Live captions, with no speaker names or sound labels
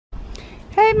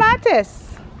Hey,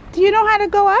 Matis, do you know how to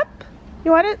go up?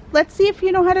 You want it? Let's see if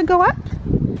you know how to go up.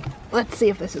 Let's see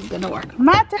if this is gonna work.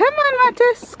 Matis, come on,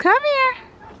 Matis, come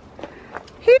here.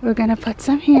 Here. We're gonna put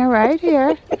some here, right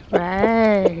here.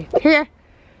 Right here.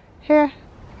 Here.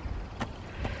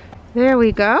 There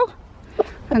we go.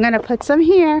 I'm gonna put some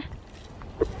here.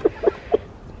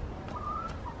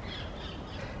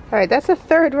 All right, that's a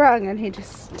third rung, and he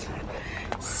just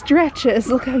stretches.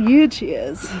 Look how huge he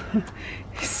is.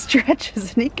 He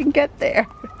stretches and he can get there.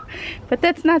 But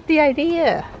that's not the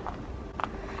idea.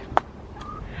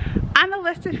 On the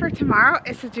list for tomorrow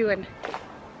is to do an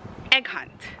egg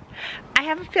hunt. I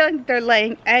have a feeling that they're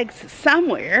laying eggs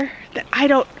somewhere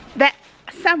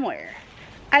somewhere.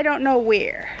 I don't know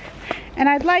where. And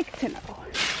I'd like to know.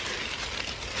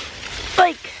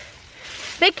 Like,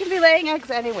 they can be laying eggs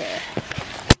anywhere.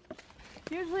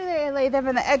 Usually they lay them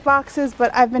in the egg boxes, but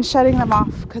I've been shutting them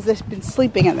off because they've been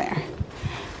sleeping in there.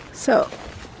 So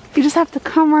you just have to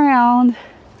come around.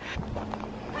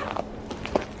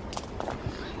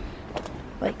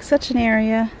 Like such an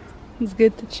area is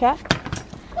good to check.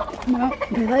 No,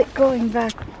 they like going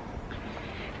back.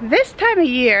 This time of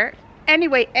year,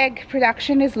 anyway, egg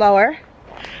production is lower.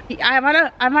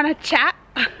 I'm on a chat,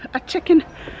 a chicken,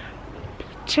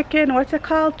 what's it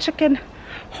called?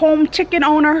 Home chicken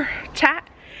owner chat,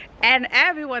 and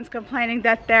everyone's complaining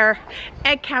that their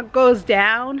egg count goes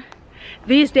down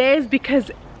these days because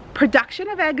production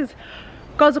of eggs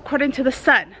goes according to the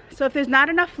sun. So if there's not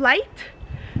enough light,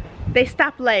 they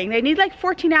stop laying. They need like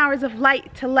 14 hours of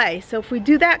light to lay. So if we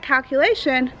do that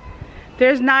calculation,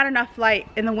 there's not enough light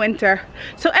in the winter.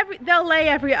 So they'll lay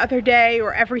every other day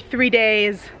or every 3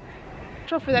 days.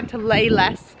 For them to lay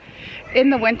less in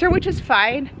the winter, which is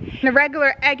fine. In the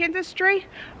regular egg industry,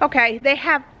 okay, they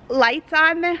have lights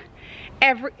on there,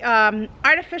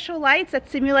 artificial lights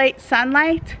that simulate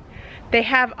sunlight. They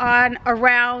have on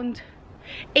around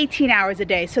 18 hours a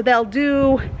day. So they'll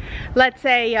do, let's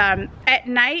say at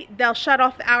night, they'll shut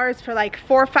off the hours for like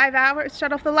 4 or 5 hours,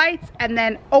 shut off the lights, and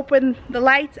then open the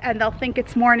lights, and they'll think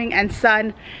it's morning and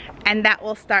sun, and that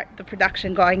will start the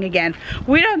production going again.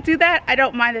 We don't do that. I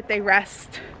don't mind that they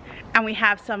rest and we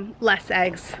have some less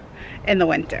eggs in the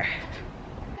winter.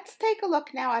 Let's take a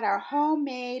look now at our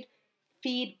homemade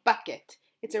feed bucket.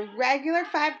 It's a regular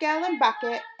 5-gallon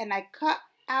bucket, and I cut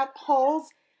out holes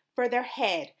for their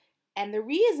head. And the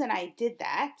reason I did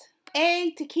that,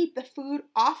 A, to keep the food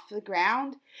off the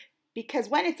ground, because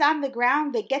when it's on the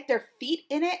ground, they get their feet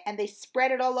in it and they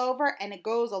spread it all over, and it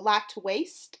goes a lot to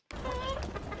waste.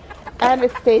 And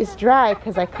it stays dry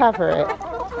because I cover it.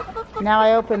 Now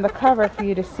I open the cover for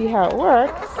you to see how it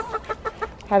works,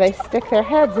 how they stick their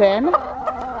heads in.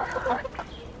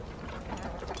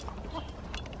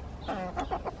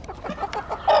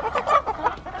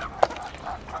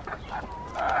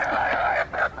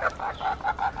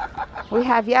 We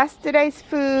have yesterday's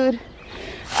food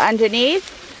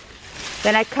underneath.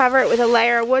 Then I cover it with a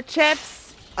layer of wood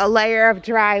chips, a layer of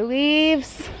dry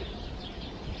leaves,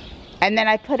 and then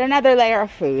I put another layer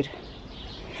of food.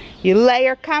 You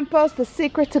layer compost. The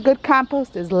secret to good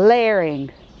compost is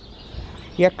layering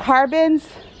your carbons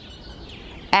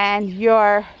and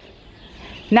your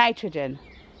nitrogen.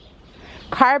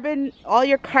 Carbon, all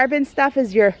your carbon stuff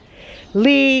is your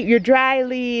dry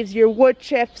leaves, your wood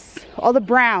chips, all the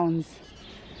browns.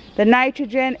 The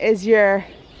nitrogen is your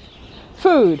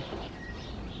food.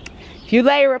 If you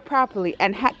layer it properly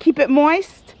and keep it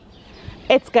moist,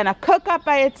 it's gonna cook up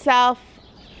by itself.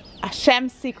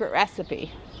 Hashem's secret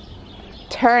recipe.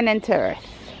 Turn into earth.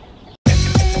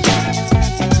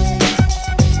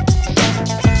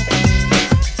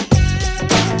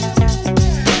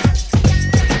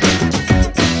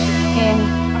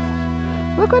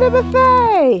 And look at a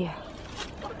buffet.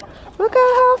 Look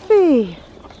how healthy.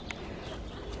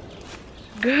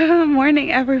 Good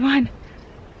morning, everyone.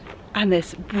 On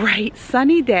this bright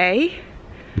sunny day.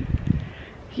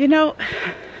 You know,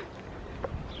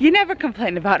 you never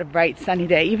complain about a bright sunny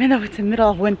day, even though it's the middle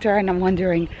of winter and I'm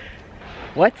wondering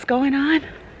what's going on.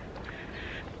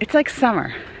 It's like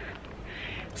summer.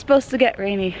 It's supposed to get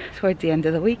rainy towards the end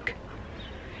of the week.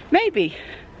 Maybe.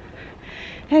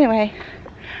 Anyway,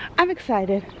 I'm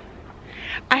excited.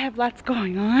 I have lots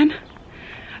going on.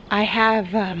 I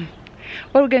have,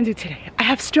 what are we gonna do today? I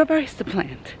have strawberries to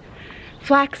plant,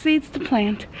 flax seeds to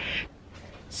plant,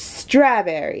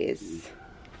 strawberries.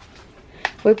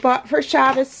 We bought for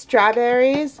Shabbos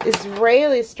strawberries,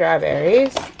 Israeli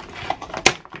strawberries.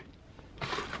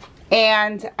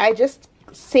 And I just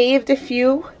saved a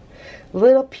few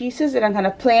little pieces and I'm gonna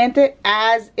plant it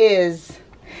as is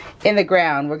in the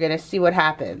ground. We're gonna see what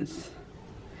happens.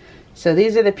 So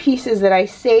these are the pieces that I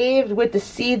saved with the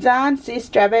seeds on. See,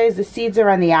 strawberries, the seeds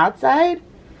are on the outside.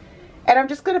 And I'm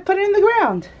just going to put it in the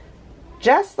ground,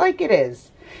 just like it is.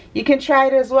 You can try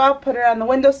it as well. Put it on the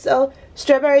windowsill.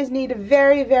 Strawberries need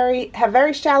have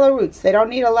very shallow roots. They don't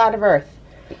need a lot of earth.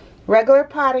 Regular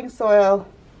potting soil,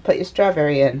 put your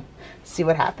strawberry in. See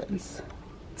what happens.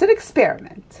 It's an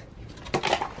experiment.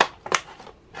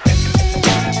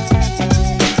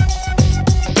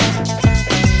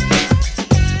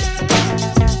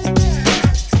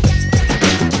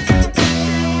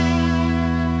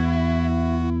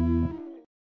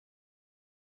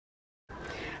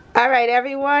 All right,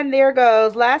 everyone, there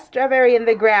goes. Last strawberry in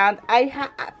the ground.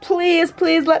 Please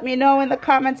let me know in the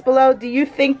comments below, do you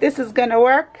think this is going to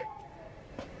work?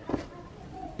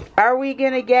 Are we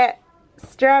going to get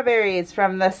strawberries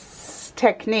from this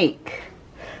technique?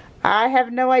 I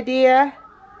have no idea,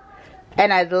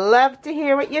 and I'd love to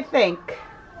hear what you think.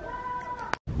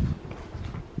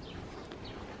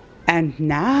 And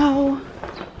now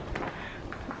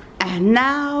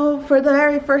for the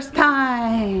very first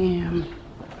time,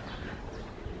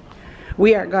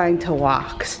 we are going to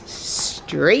walk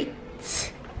straight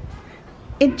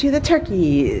into the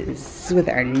turkeys with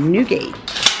our new gate.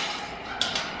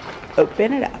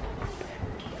 Open it up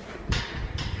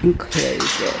and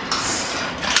close it.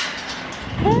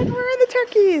 And where are the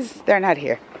turkeys? They're not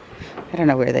here. I don't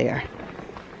know where they are.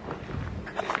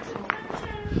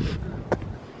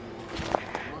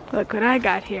 Look what I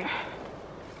got here.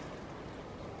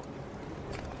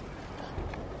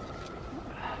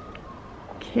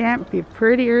 Can't be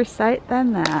prettier sight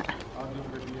than that.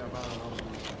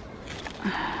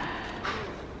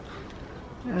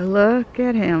 Look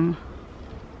at him.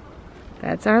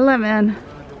 That's our lemon.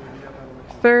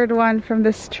 Third one from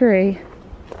this tree.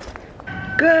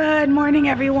 Good morning,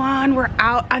 everyone. We're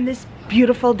out on this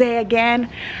beautiful day again.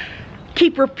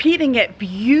 Keep repeating it.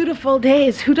 Beautiful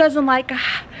days. Who doesn't like a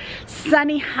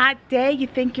sunny, hot day? You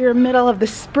think you're in the middle of the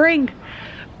spring.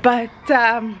 But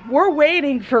we're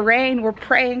waiting for rain. We're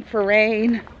praying for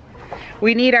rain.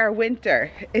 We need our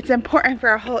winter. It's important for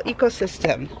our whole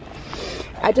ecosystem.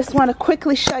 I just want to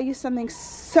quickly show you something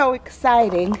so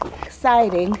exciting.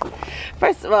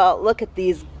 First of all, look at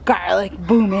these garlic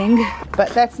booming. But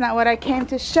that's not what I came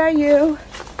to show you.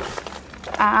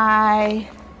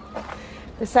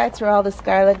 Besides for all this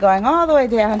garlic going all the way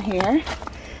down here,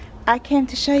 I came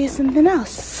to show you something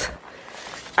else.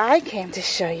 I came to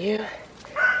show you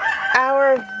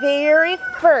our very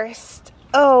first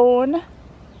own,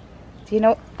 do you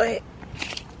know, wait.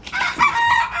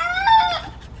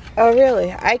 Oh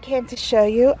really? I came to show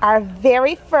you our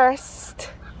very first,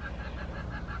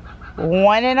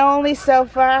 one and only so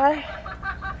far,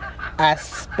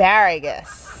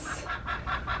 asparagus.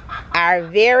 Our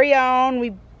very own.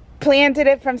 We planted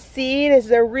it from seed. It's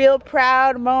a real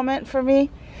proud moment for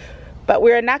me. But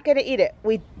we're not going to eat it.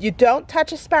 You don't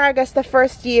touch asparagus the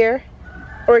first year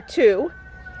or two.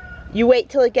 You wait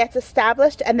till it gets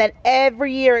established, and then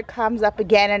every year it comes up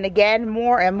again and again,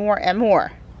 more and more and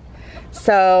more.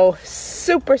 So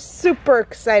super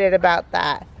excited about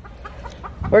that.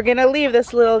 We're gonna leave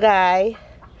this little guy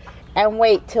and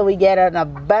wait till we get an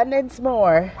abundance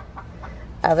more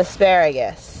of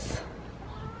asparagus.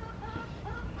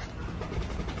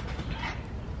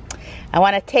 I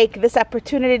want to take this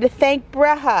opportunity to thank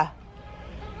Braha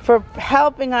for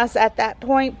helping us at that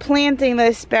point planting the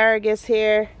asparagus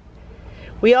here.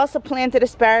 We also planted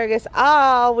asparagus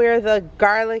all where the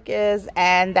garlic is,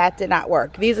 and that did not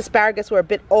work. These asparagus were a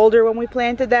bit older when we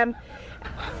planted them.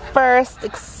 First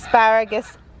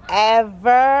asparagus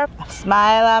ever. A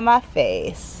smile on my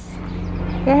face.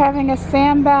 They're having a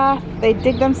sand bath. They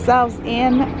dig themselves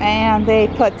in and they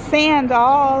put sand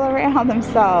all around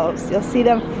themselves. You'll see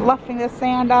them fluffing the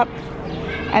sand up,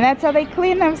 and that's how they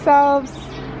clean themselves.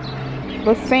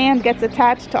 The sand gets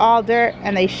attached to all dirt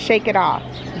and they shake it off.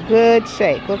 Good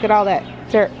shake. Look at all that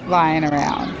dirt flying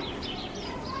around.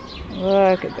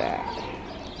 Look at that.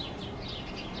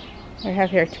 We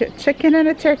have here chicken and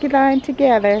a turkey line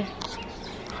together.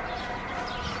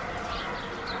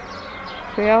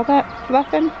 See all that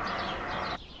fluffing?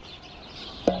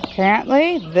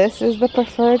 Apparently this is the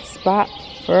preferred spot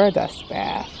for a dust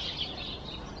bath.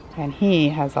 And he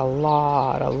has a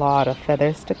lot of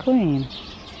feathers to clean.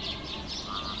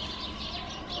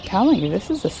 I'm telling you, this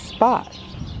is a spot.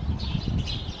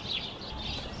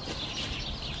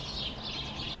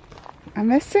 I'm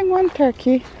missing one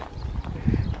turkey.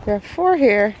 There are 4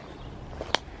 here.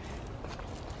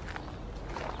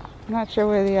 I'm not sure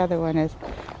where the other one is.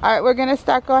 Alright, we're going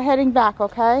to heading back,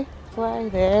 okay? Well,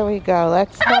 there we go.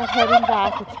 Let's start heading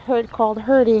back. It's called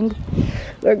herding.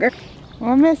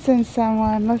 We're missing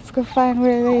someone. Let's go find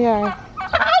where they are.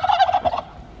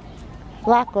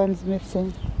 Black one's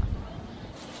missing.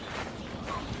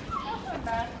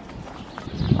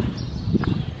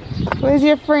 Where's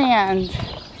your friend?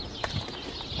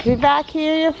 Be back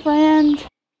here, your friend.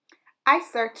 I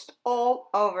searched all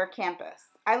over campus.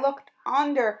 I looked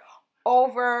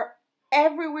over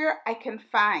everywhere I can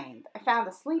find. I found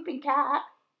a sleeping cat.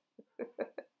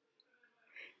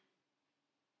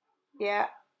 Yeah,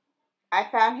 I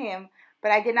found him,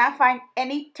 but I did not find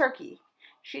any turkey.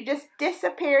 She just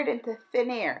disappeared into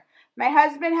thin air. My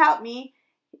husband helped me,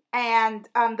 and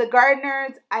the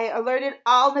gardeners, I alerted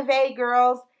all Neve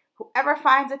girls. Whoever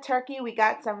finds a turkey, we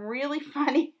got some really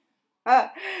funny,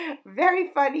 very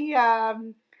funny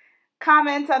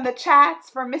comments on the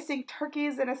chats for missing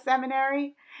turkeys in a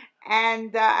seminary.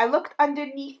 And I looked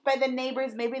underneath by the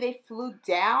neighbors. Maybe they flew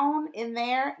down in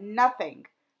there. Nothing.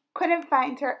 Couldn't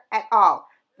find her at all.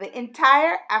 The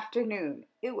entire afternoon.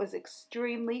 It was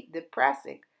extremely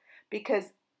depressing because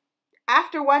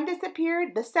after one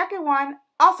disappeared, the second one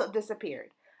also disappeared.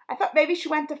 I thought maybe she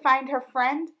went to find her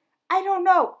friend. I don't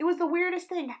know. It was the weirdest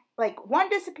thing. Like, one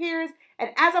disappears,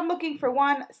 and as I'm looking for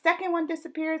one, second one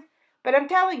disappears. But I'm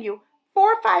telling you,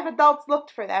 4 or 5 adults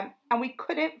looked for them, and we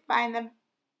couldn't find them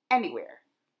anywhere.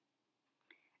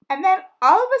 And then,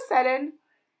 all of a sudden,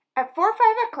 at 4 or 5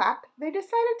 o'clock, they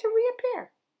decided to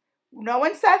reappear. No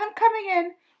one saw them coming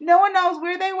in. No one knows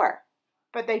where they were.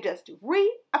 But they just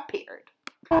reappeared.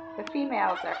 The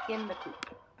females are in the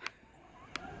coop.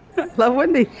 I love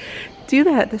when they do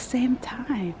that at the same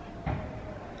time.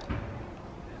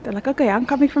 They're like, okay, I'm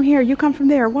coming from here, you come from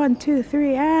there. 1, 2,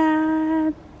 3,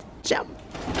 and jump.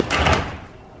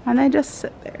 And they just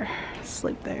sit there,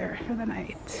 sleep there for the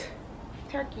night.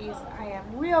 Turkeys, I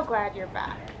am real glad you're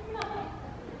back.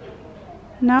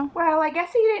 No? Well, I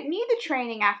guess he didn't need the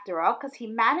training after all, because he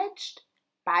managed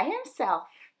by himself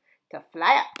to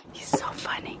fly up. He's so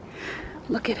funny.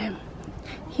 Look at him.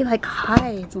 He like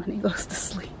hides when he goes to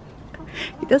sleep.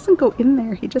 He doesn't go in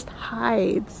there, he just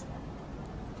hides.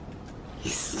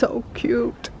 He's so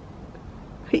cute.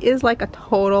 He is like a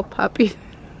total puppy.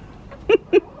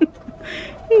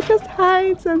 He just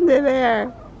hides under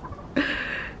there.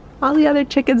 All the other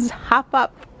chickens hop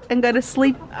up and go to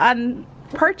sleep on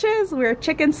perches, where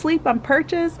chickens sleep on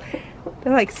perches. They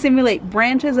like simulate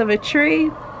branches of a tree.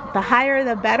 The higher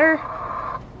the better.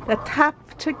 The top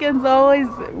chickens always,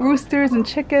 roosters and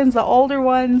chickens, the older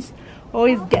ones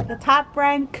always get the top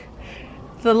rank.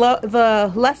 The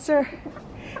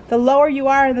lower you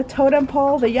are in the totem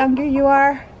pole, the younger you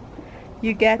are,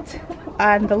 you get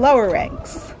on the lower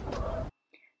ranks.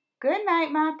 Good night,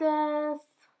 Matas.